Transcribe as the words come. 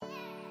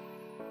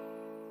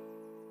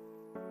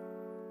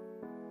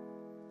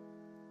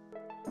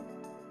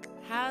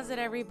How's it,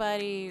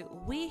 everybody?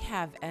 We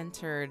have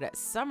entered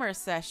summer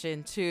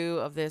session 2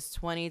 of this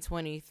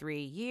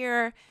 2023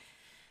 year.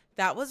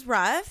 That was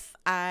rough.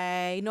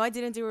 I know I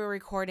didn't do a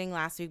recording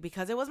last week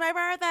because it was my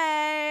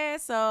birthday,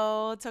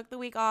 so took the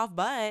week off,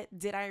 but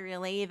did I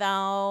really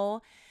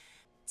though?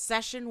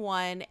 Session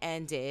 1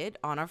 ended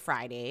on a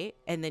Friday,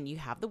 and then you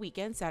have the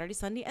weekend, Saturday,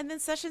 Sunday, and then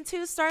session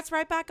 2 starts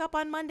right back up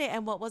on Monday.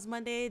 And what was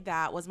Monday?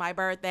 That was my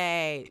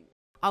birthday.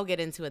 I'll get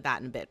into that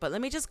in a bit, but let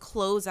me just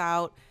close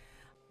out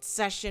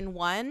session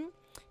 1.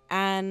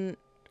 And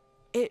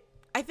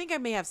I think I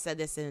may have said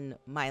this in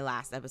my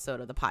last episode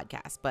of the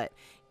podcast, but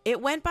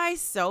it went by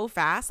so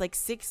fast. Like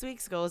 6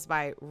 weeks goes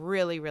by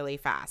really, really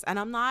fast. And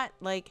I'm not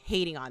like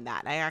hating on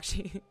that. I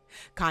actually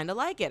kind of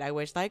like it. I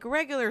wish like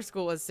regular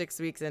school was 6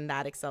 weeks and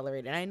not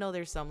accelerated. I know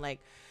there's some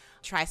like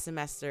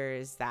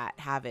tri-semesters that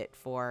have it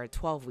for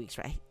 12 weeks,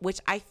 right? Which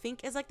I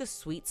think is like the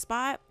sweet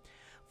spot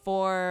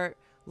for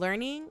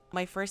learning.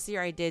 My first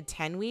year I did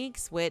 10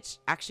 weeks, which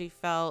actually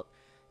felt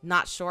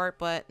not short,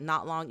 but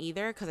not long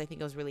either, because I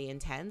think it was really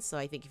intense. So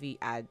I think if you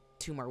add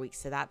 2 more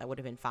weeks to that, that would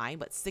have been fine.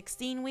 But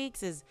 16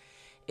 weeks is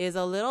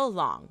a little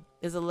long,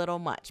 is a little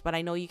much. But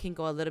I know you can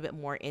go a little bit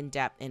more in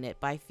depth in it.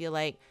 But I feel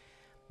like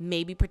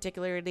maybe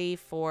particularly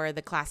for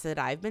the class that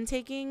I've been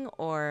taking,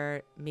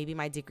 or maybe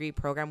my degree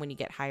program when you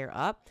get higher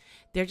up,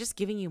 they're just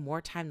giving you more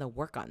time to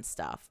work on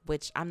stuff,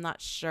 which I'm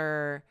not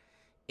sure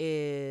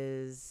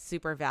is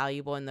super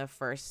valuable in the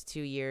first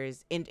 2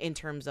 years in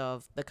terms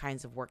of the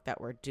kinds of work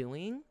that we're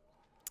doing.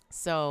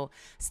 So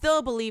still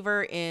a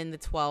believer in the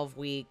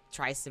 12-week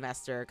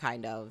tri-semester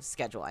kind of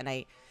schedule. And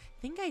I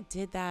think I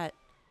did that.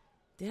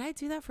 Did I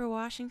do that for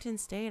Washington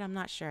State? I'm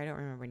not sure. I don't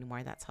remember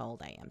anymore. That's how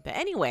old I am. But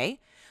anyway,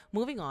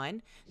 moving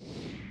on.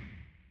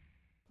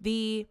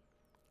 The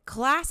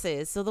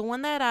classes. So the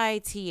one that I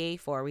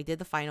TA for, we did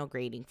the final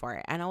grading for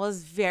it. And I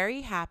was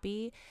very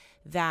happy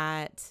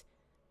that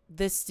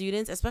the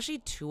students, especially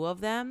 2 of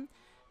them,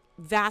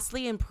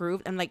 vastly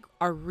improved and like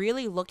are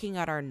really looking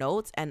at our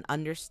notes and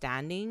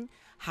understanding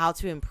how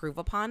to improve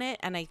upon it.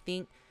 And I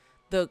think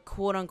the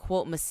quote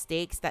unquote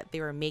mistakes that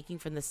they were making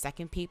from the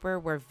second paper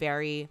were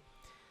very,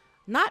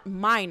 not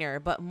minor,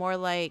 but more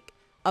like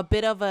a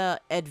bit of a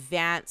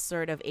advanced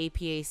sort of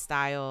APA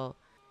style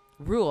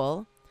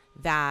rule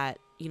that,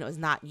 you know, is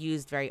not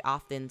used very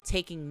often.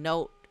 Taking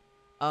note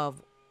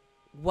of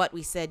what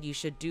we said you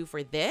should do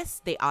for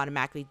this, they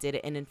automatically did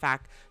it. And in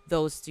fact,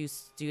 those 2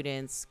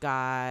 students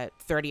got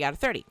 30 out of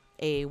 30,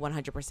 a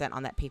 100%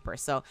 on that paper.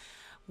 So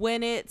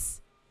when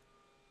it's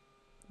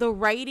the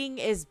writing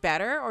is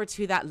better or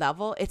to that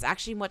level, it's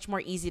actually much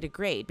more easy to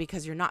grade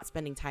because you're not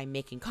spending time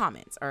making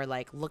comments or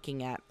like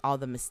looking at all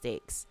the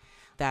mistakes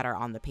that are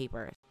on the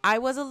paper. I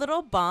was a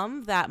little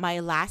bummed that my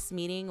last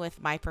meeting with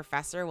my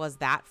professor was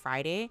that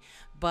Friday,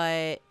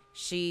 but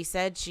she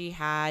said she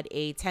had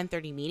a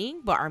 10:30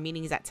 meeting, but our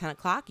meeting is at 10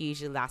 o'clock. It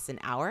usually lasts an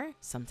hour,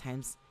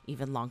 sometimes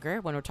even longer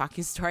when we're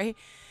talking story.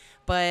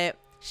 But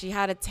she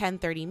had a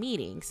 10:30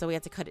 meeting, so we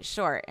had to cut it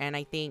short. And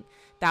I think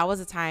that was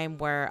a time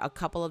where a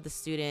couple of the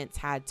students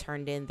had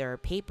turned in their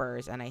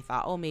papers, and I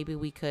thought, oh, maybe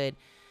we could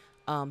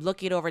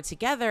look it over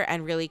together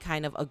and really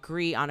kind of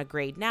agree on a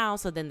grade now.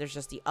 So then there's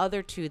just the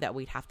other 2 that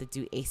we'd have to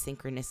do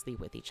asynchronously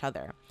with each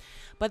other.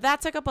 But that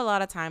took up a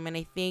lot of time, and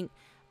I think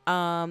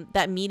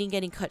that meeting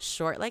getting cut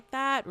short like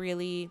that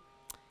really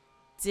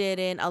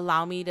didn't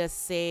allow me to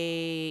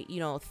say, you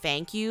know,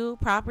 thank you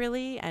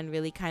properly and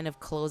really kind of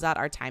close out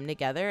our time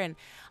together. And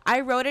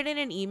I wrote it in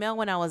an email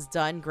when I was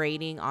done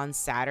grading on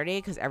Saturday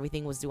because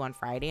everything was due on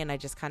Friday. And I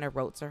just kind of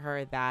wrote to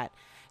her that,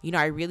 you know,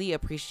 I really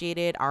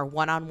appreciated our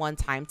one-on-one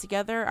time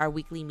together, our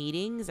weekly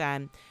meetings,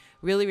 and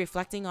really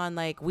reflecting on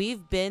like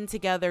we've been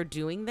together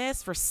doing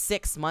this for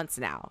 6 months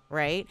now,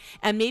 right?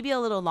 And maybe a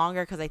little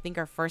longer because I think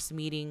our first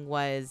meeting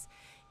was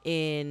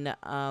in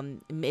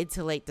mid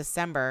to late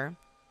December,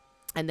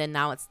 and then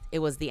now it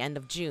was the end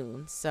of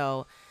June.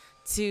 So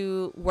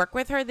to work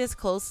with her this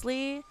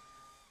closely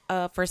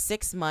for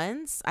 6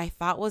 months, I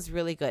thought was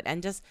really good.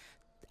 And just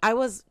I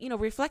was, you know,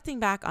 reflecting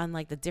back on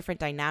like the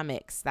different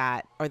dynamics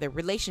that, or the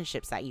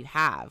relationships that you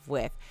have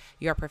with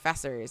your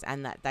professors,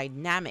 and that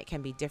dynamic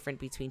can be different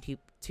between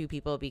 2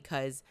 people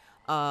because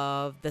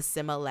of the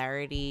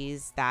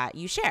similarities that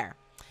you share.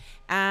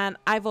 And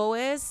I've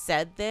always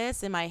said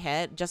this in my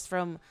head just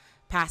from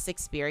past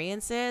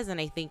experiences, and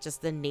I think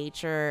just the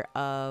nature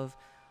of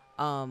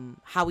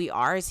how we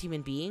are as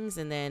human beings,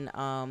 and then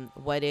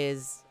what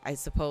is, I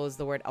suppose,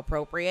 the word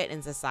appropriate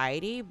in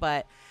society.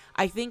 But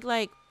I think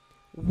like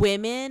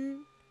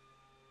women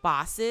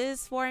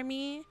bosses for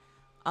me,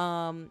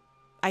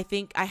 I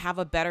think I have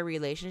a better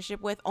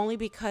relationship with, only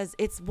because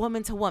it's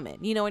woman to woman,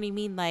 you know what I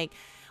mean? Like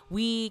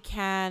we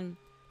can,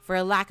 for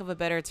a lack of a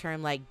better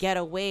term, like get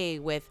away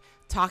with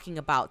talking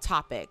about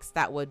topics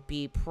that would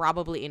be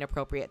probably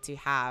inappropriate to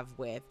have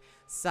with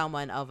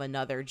someone of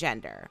another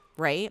gender,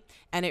 right?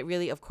 And it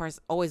really, of course,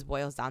 always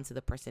boils down to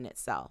the person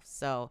itself.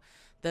 So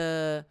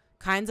the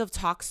kinds of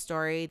talk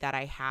story that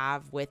I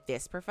have with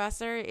this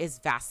professor is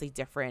vastly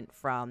different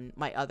from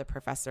my other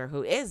professor,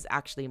 who is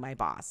actually my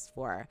boss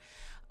for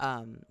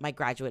my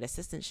graduate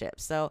assistantship.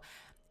 So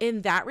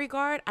in that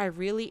regard, I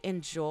really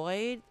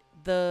enjoyed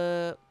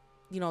the,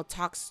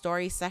 talk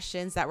story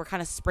sessions that were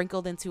kind of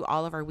sprinkled into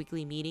all of our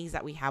weekly meetings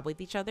that we have with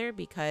each other,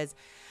 because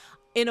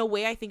in a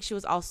way, I think she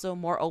was also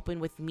more open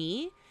with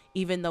me,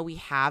 even though we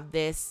have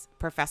this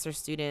professor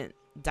student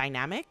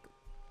dynamic.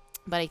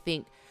 But I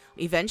think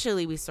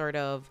eventually we sort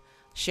of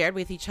shared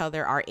with each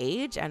other our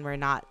age, and we're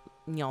not,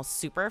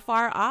 super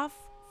far off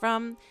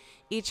from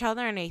each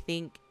other. And I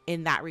think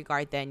in that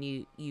regard, then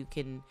you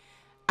can,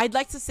 I'd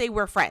like to say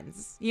we're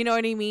friends. You know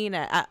what I mean?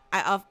 At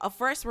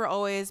first, we're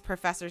always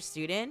professor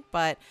student,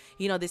 but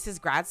this is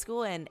grad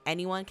school and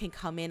anyone can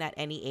come in at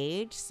any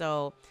age.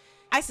 So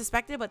I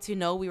suspected, but to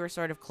know we were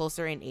sort of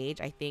closer in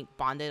age, I think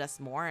bonded us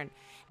more. And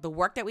the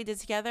work that we did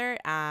together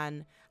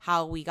and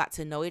how we got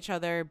to know each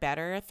other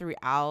better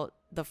throughout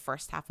the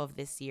first half of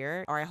this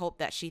year. Or I hope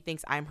that she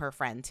thinks I'm her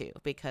friend too,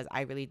 because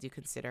I really do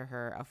consider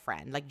her a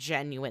friend. Like,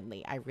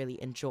 genuinely, I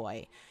really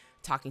enjoy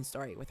talking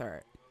story with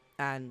her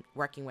and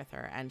working with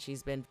her. And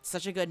she's been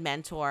such a good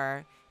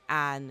mentor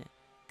and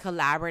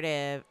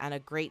collaborative and a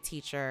great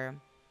teacher.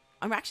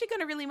 I'm actually going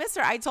to really miss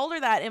her. I told her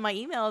that in my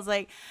emails,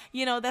 like,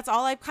 that's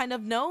all I've kind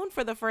of known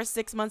for the first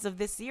 6 months of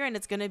this year. And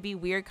it's going to be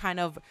weird kind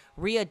of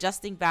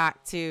readjusting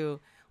back to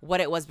what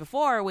it was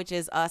before, which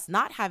is us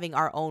not having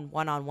our own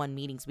one-on-one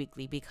meetings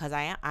weekly, because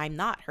I'm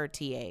not her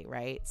TA,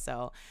 right?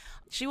 So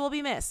she will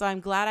be missed. So I'm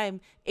glad I'm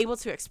able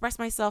to express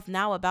myself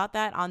now about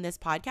that on this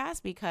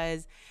podcast,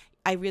 because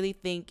I really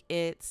think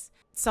it's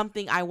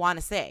something I want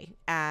to say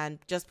and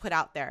just put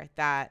out there,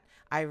 that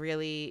I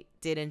really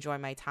did enjoy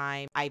my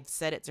time. I've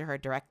said it to her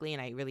directly,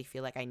 and I really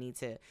feel like I need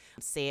to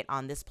say it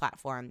on this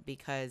platform,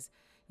 because,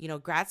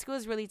 grad school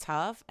is really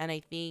tough. And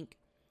I think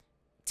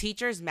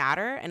teachers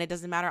matter, and it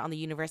doesn't matter on the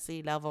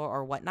university level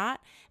or whatnot.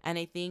 And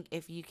I think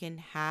if you can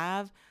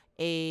have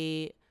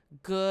a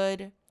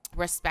good,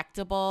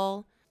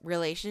 respectable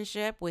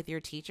relationship with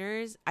your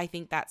teachers, I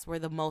think that's where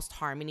the most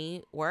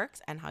harmony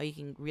works, and how you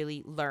can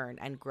really learn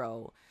and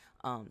grow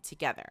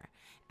together.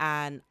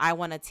 And I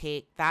want to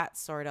take that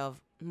sort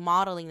of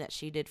modeling that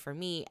she did for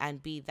me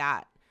and be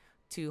that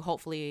to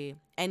hopefully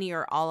any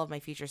or all of my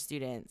future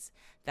students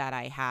that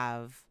I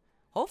have,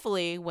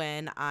 hopefully,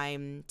 when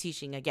I'm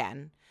teaching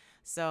again.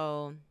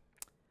 So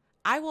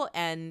I will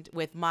end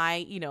with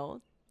my,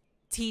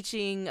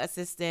 teaching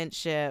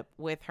assistantship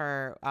with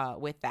her,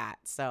 with that.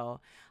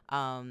 So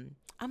I'm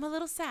a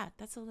little sad.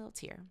 That's a little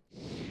tear.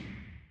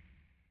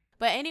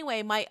 But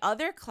anyway, my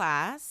other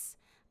class,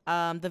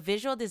 the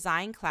visual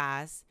design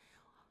class,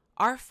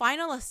 our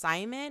final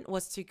assignment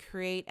was to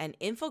create an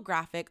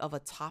infographic of a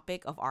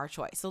topic of our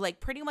choice. So like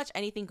pretty much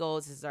anything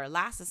goes. This is our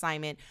last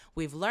assignment.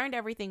 We've learned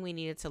everything we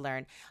needed to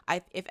learn.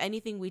 If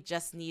anything, we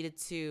just needed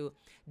to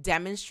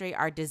demonstrate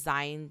our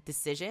design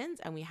decisions,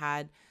 and we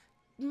had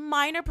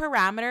minor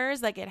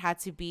parameters, like it had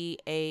to be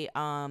a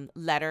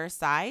letter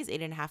size,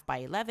 8.5 by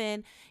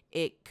 11.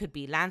 It could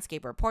be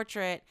landscape or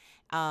portrait.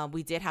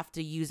 We did have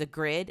to use a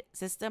grid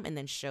system and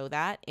then show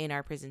that in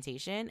our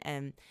presentation.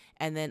 And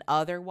then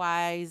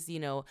otherwise,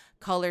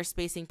 color,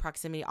 spacing,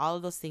 proximity, all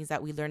of those things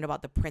that we learned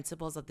about the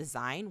principles of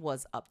design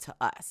was up to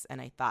us.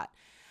 And I thought,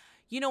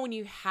 when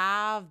you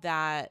have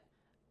that,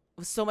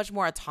 so much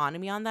more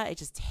autonomy on that, it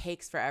just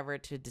takes forever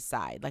to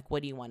decide, like,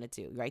 what do you want to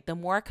do, right? The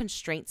more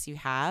constraints you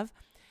have,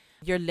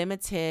 you're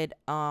limited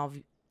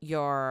of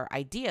your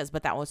ideas,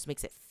 but that also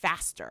makes it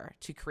faster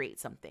to create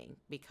something,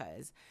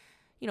 because,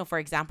 for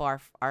example,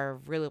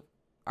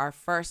 our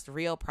first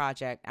real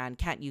project and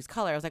can't use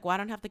color. I was like, well, I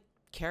don't have to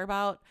care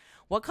about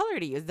what color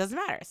to use. It doesn't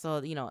matter. So,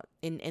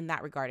 in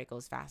that regard, it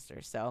goes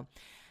faster. So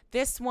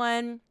this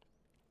one,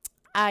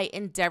 I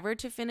endeavored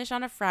to finish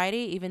on a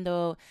Friday, even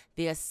though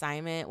the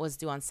assignment was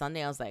due on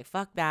Sunday. I was like,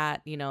 fuck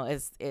that.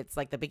 It's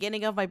like the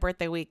beginning of my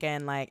birthday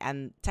weekend,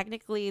 and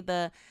technically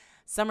the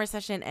summer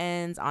session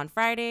ends on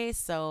Friday,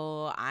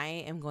 so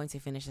I am going to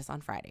finish this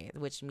on Friday,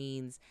 which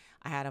means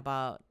I had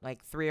about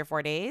 3 or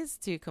 4 days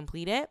to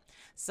complete it.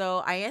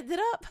 So I ended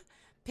up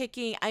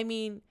picking,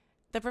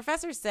 the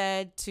professor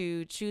said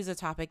to choose a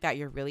topic that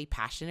you're really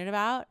passionate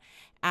about.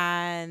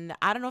 And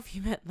I don't know if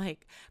you meant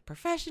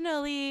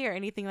professionally or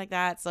anything like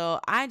that.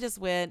 So I just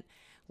went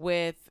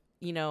with,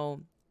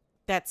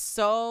 that's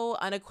so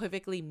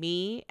unequivocally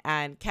me,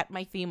 and kept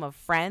my theme of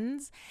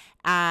Friends.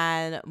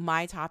 And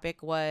my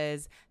topic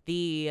was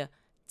the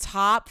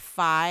top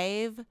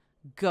 5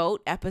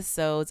 GOAT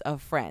episodes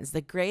of Friends,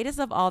 the greatest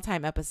of all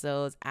time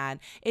episodes. And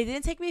it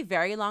didn't take me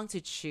very long to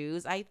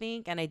choose, I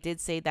think. And I did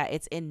say that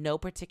it's in no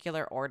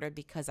particular order,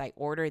 because I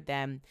ordered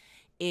them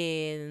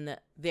in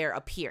their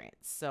appearance.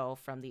 So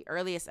from the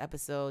earliest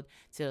episode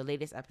to the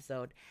latest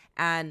episode.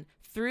 And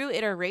through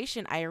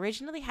iteration, I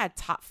originally had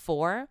top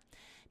 4,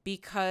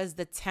 because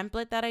the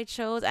template that I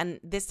chose, and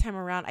this time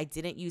around I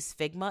didn't use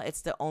Figma.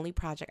 It's the only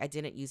project I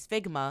didn't use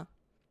Figma,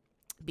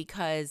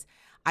 because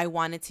I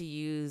wanted to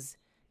use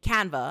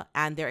Canva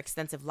and their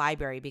extensive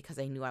library, because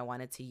I knew I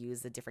wanted to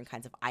use the different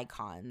kinds of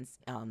icons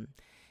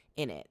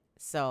in it.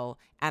 So,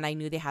 and I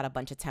knew they had a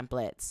bunch of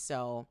templates.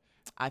 So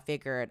I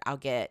figured I'll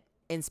get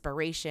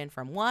inspiration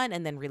from one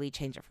and then really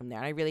change it from there.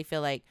 And I really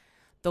feel like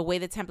the way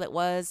the template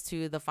was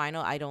to the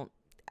final,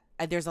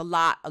 there's a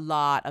lot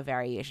of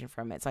variation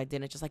from it. So I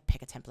didn't just like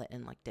pick a template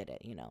and like did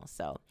it,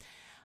 so.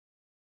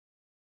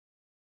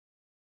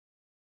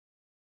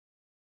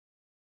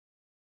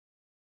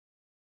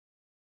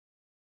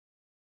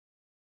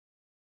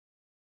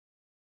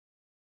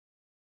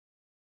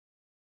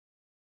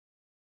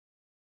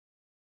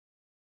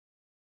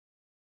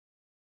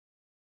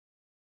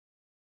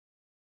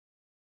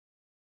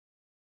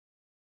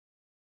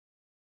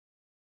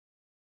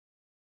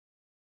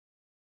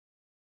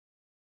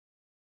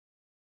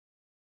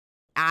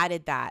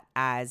 Added that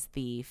as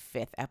the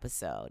 5th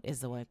episode is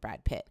the one with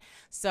Brad Pitt.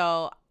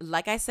 So,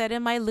 like I said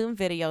in my Loom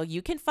video,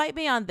 you can fight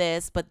me on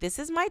this, but this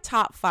is my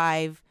top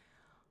 5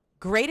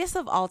 greatest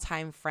of all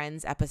time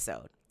Friends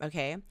episode.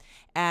 Okay.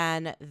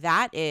 And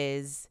that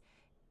is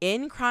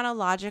in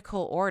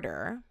chronological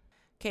order.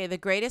 Okay, the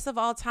greatest of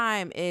all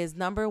time is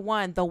number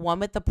 1, the one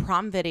with the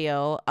prom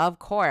video, of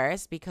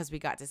course, because we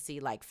got to see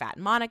like Fat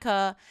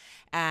Monica,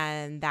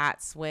 and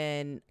that's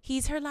when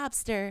he's her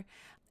lobster,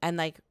 and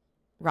like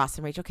Ross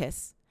and Rachel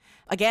kiss.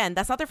 Again,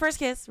 that's not their first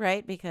kiss,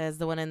 right? Because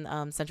the one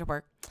in Central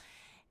Park.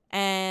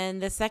 And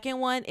the second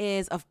one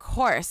is, of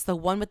course, the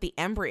one with the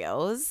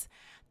embryos,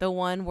 the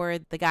one where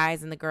the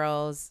guys and the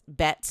girls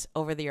bet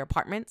over their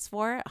apartments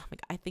for. Oh my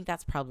God, I think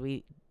that's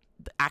probably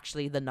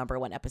actually the number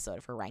 1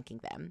 episode for ranking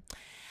them.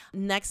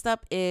 Next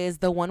up is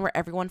the one where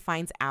everyone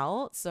finds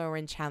out. So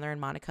when Chandler and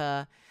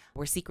Monica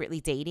were secretly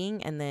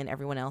dating, and then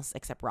everyone else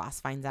except Ross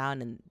finds out,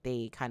 and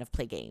they kind of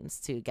play games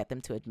to get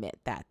them to admit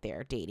that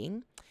they're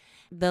dating.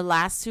 The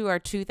last 2 are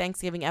 2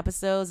 Thanksgiving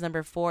episodes.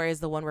 Number 4 is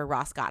the one where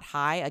Ross got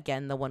high.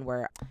 Again, the one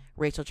where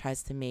Rachel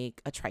tries to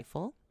make a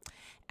trifle.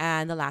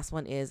 And the last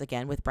one is,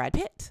 again, with Brad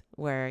Pitt,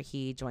 where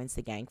he joins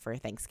the gang for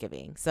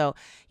Thanksgiving. So,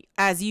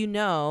 as you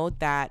know,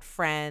 that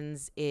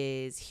Friends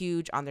is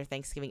huge on their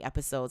Thanksgiving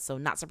episodes. So,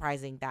 not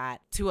surprising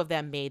that 2 of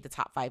them made the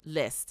top 5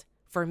 list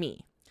for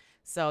me.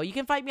 So, you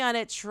can fight me on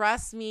it.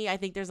 Trust me. I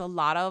think there's a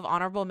lot of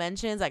honorable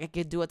mentions. Like, I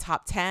could do a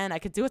top 10. I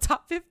could do a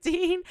top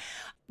 15.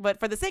 But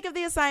for the sake of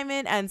the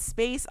assignment and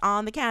space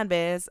on the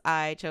canvas,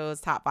 I chose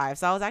top 5.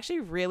 So, I was actually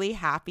really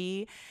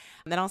happy.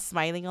 And then I was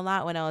smiling a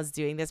lot when I was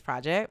doing this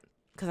project,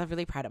 because I'm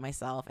really proud of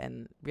myself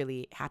and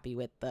really happy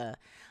with the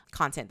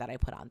content that I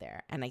put on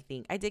there. And I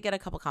think I did get a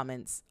couple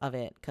comments of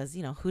it because,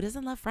 who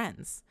doesn't love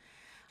Friends?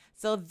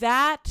 So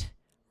that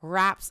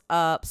wraps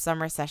up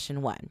summer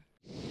session 1.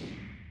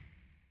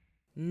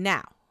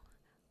 Now,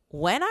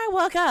 when I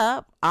woke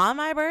up on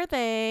my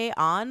birthday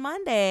on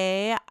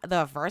Monday,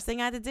 the first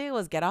thing I had to do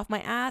was get off my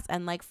ass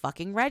and like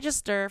fucking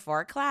register for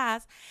a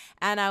class.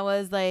 And I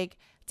was like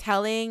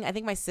telling, I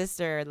think my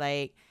sister,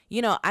 like,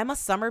 I'm a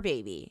summer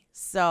baby.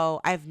 So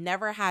I've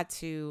never had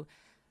to,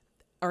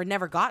 or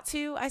never got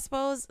to, I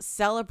suppose,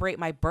 celebrate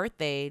my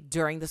birthday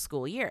during the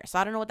school year. So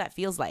I don't know what that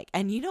feels like.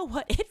 And you know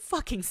what? It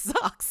fucking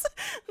sucks.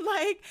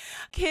 Like,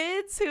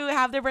 kids who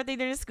have their birthday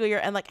during the school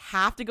year and like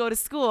have to go to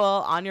school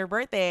on your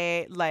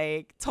birthday,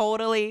 like,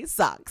 totally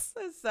sucks.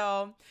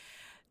 So,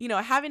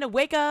 having to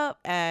wake up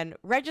and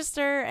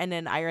register, and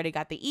then I already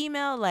got the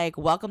email like,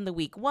 welcome to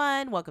week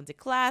 1, welcome to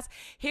class,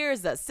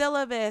 here's the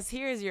syllabus,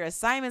 here's your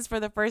assignments for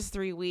the first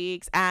 3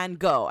 weeks, and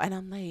go. And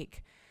I'm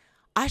like,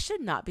 I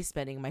should not be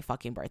spending my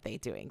fucking birthday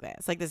doing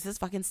this. Like, this is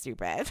fucking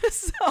stupid.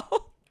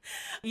 So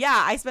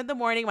yeah, I spent the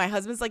morning, my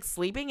husband's like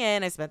sleeping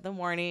in. I spent the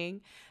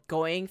morning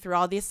going through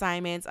all the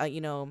assignments,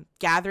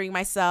 gathering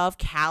myself,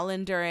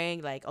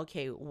 calendaring, like,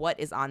 okay, what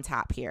is on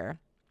tap here?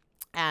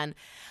 And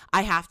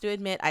I have to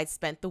admit, I'd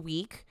spent the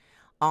week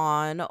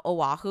on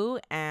Oahu,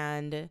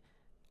 and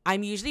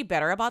I'm usually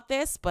better about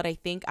this, but I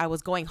think I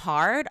was going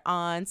hard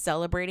on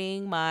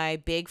celebrating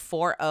my big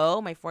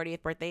 4-0, my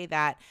 40th birthday,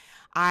 that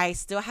I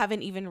still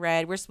haven't even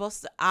read. We're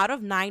supposed to, out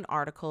of 9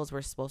 articles,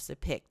 we're supposed to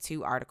pick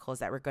 2 articles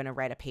that we're going to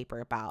write a paper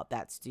about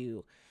that's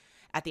due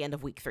at the end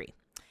of week 3.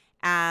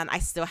 And I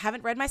still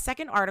haven't read my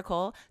second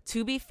article.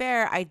 To be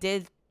fair, I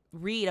did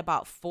read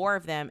about 4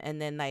 of them, and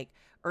then like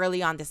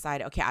early on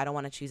decided, okay, I don't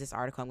want to choose this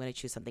article. I'm going to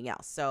choose something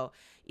else. So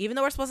even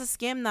though we're supposed to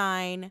skim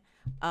 9,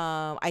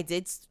 I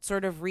did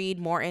sort of read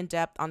more in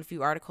depth on a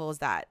few articles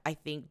that I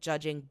think,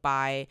 judging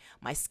by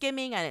my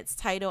skimming and its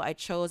title, I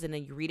chose. And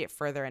then you read it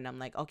further and I'm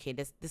like, okay,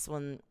 this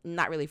one,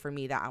 not really for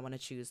me, that I want to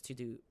choose to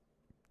do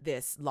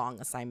this long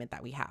assignment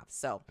that we have.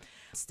 So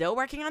still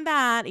working on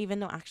that, even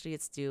though actually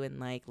it's due in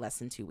like less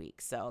than 2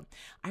 weeks. So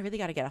I really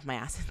got to get off my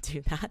ass and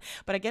do that.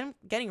 But again,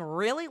 getting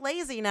really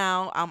lazy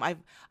now.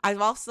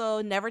 I've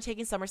also never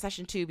taken summer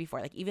session 2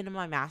 before. Like, even in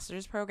my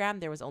master's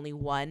program, there was only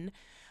 1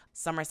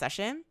 summer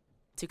session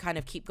to kind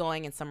of keep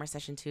going. In summer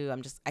session 2,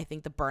 I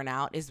think the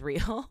burnout is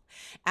real.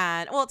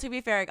 And well, to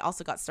be fair, I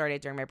also got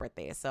started during my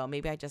birthday. So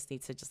maybe I just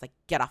need to just like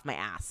get off my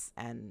ass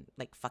and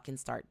like fucking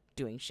start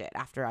doing shit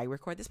after I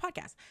record this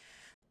podcast.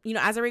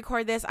 As I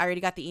record this, I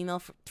already got the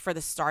email for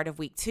the start of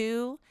week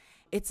 2.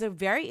 It's a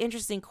very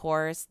interesting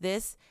course.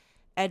 This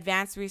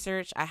advanced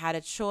research, I had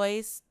a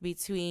choice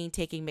between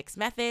taking mixed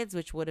methods,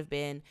 which would have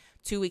been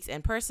 2 weeks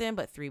in person,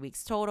 but 3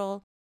 weeks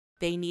total.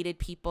 They needed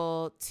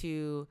people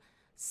to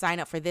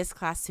sign up for this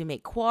class to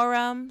make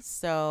quorum.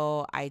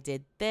 So I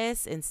did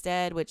this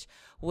instead, which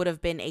would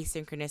have been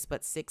asynchronous,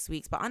 but 6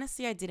 weeks. But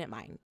honestly, I didn't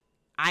mind.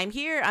 I'm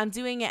here, I'm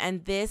doing it.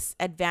 And this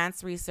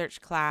advanced research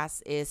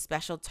class is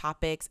Special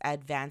Topics,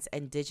 Advanced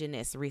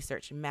Indigenous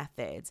Research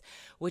Methods,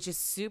 which is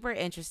super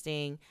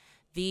interesting.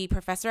 The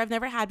professor I've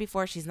never had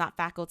before, she's not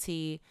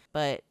faculty,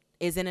 but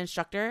is an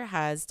instructor,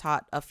 has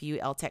taught a few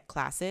LTech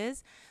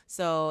classes.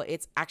 So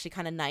it's actually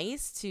kind of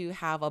nice to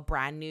have a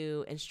brand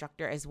new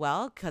instructor as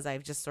well, because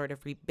I've just sort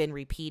of been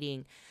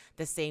repeating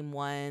the same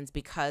ones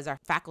because our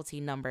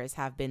faculty numbers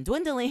have been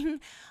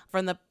dwindling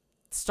from the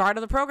start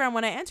of the program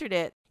when I entered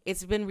it.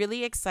 It's been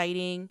really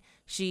exciting.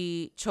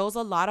 She chose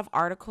a lot of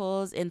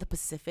articles in the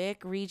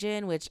Pacific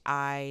region, which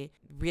I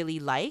really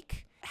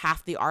like.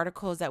 Half the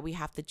articles that we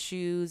have to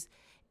choose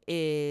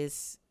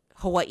is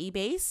Hawaii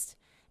based.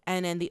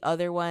 And then the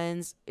other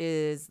ones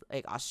is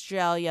like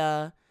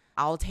Australia,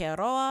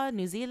 Aotearoa,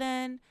 New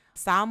Zealand,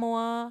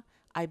 Samoa,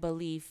 I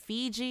believe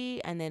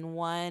Fiji, and then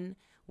one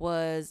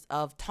was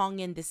of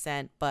Tongan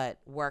descent but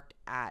worked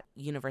at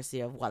University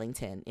of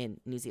Wellington in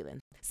New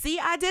Zealand. See,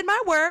 I did my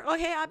work.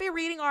 Okay, I've been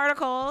reading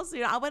articles.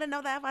 I wouldn't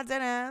know that if I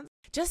didn't.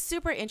 Just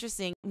super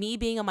interesting. Me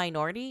being a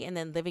minority and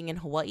then living in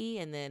Hawaii,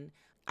 and then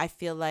I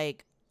feel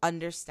like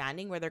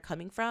understanding where they're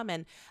coming from.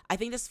 And I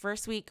think this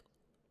first week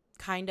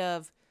kind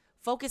of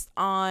focused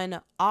on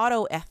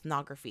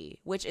autoethnography,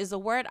 which is a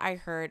word I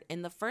heard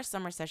in the first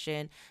summer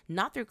session,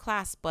 not through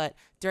class, but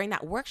during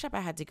that workshop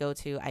I had to go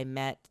to. I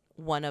met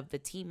one of the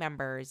team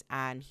members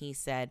and he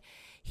said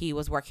he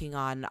was working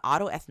on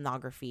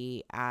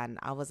autoethnography. And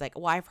I was like,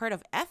 well, I've heard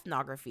of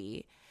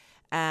ethnography.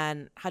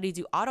 And how do you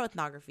do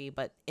autoethnography?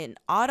 But in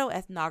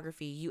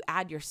autoethnography, you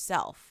add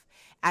yourself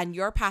and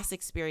your past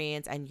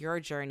experience and your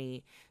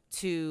journey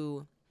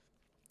to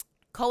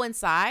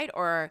coincide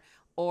or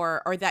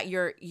that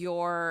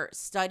you're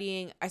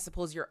studying, I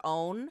suppose, your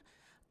own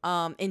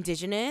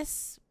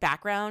indigenous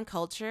background,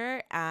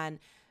 culture, and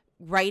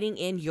writing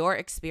in your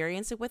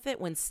experience with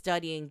it when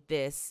studying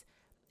this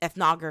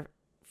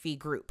ethnography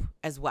group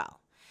as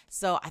well.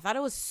 So I thought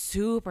it was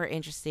super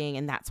interesting,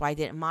 and that's why I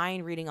didn't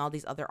mind reading all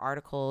these other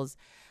articles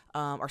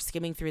or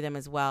skimming through them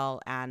as well.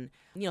 And,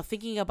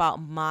 thinking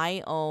about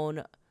my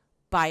own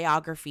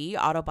autobiography,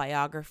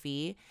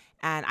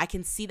 and I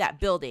can see that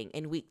building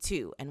in week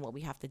 2 and what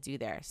we have to do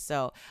there.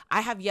 So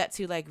I have yet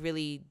to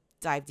really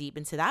dive deep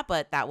into that,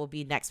 but that will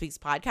be next week's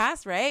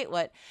podcast, right?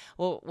 What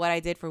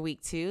I did for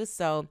week 2.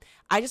 So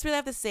I just really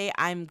have to say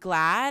I'm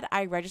glad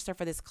I registered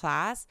for this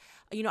class.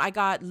 I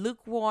got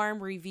lukewarm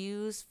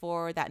reviews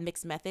for that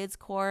mixed methods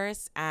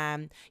course.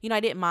 I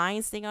didn't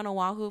mind staying on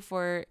Oahu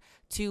for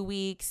 2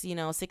 weeks,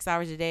 6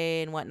 hours a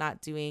day and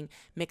whatnot doing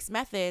mixed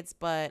methods,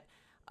 but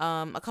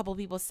a couple of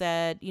people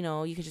said, you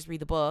can just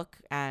read the book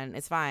and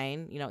it's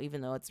fine,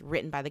 even though it's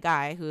written by the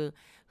guy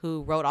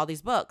who wrote all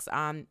these books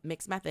on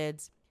mixed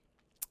methods.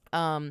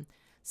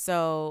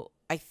 So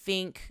I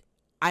think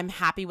I'm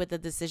happy with the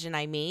decision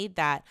I made,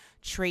 that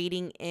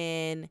trading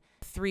in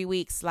 3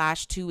 weeks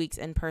 / 2 weeks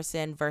in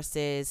person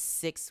versus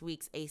 6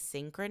 weeks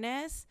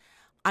asynchronous.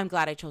 I'm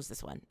glad I chose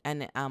this one.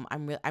 And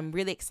I'm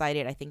really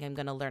excited. I think I'm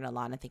going to learn a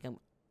lot. I think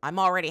I'm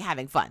already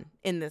having fun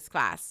in this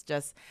class,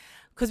 just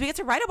because we get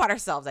to write about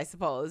ourselves, I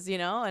suppose,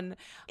 and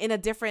in a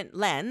different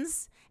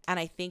lens. And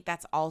I think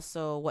that's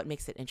also what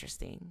makes it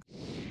interesting.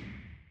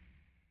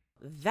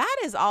 That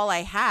is all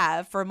I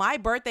have for my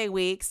birthday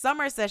week,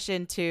 summer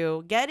session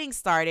 2, getting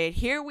started.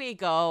 Here we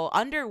go,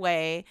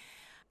 underway.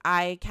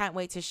 I can't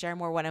wait to share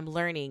more what I'm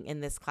learning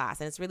in this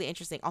class. And it's really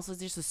interesting. Also,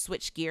 just to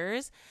switch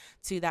gears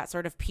to that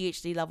sort of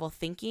PhD level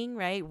thinking,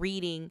 right?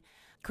 Reading,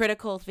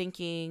 critical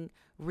thinking,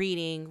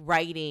 reading,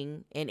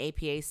 writing in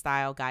APA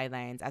style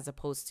guidelines, as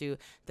opposed to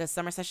the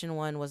summer session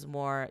 1 was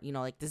more,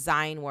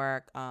 design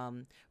work,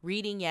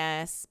 reading,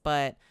 yes,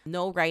 but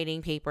no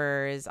writing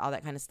papers, all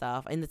that kind of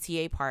stuff. In the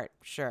TA part,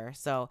 sure.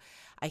 So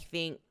I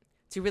think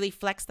to really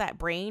flex that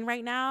brain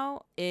right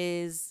now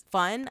is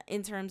fun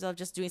in terms of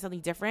just doing something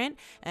different.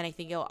 And I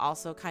think it'll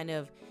also kind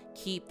of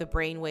keep the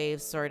brain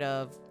waves sort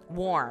of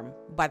warm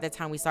by the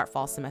time we start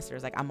fall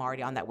semesters. I'm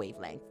already on that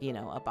wavelength,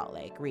 about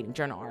reading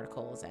journal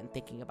articles and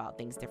thinking about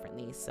things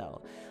differently.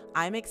 So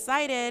I'm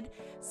excited.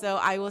 So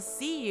I will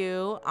see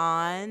you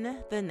on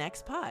the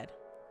next pod.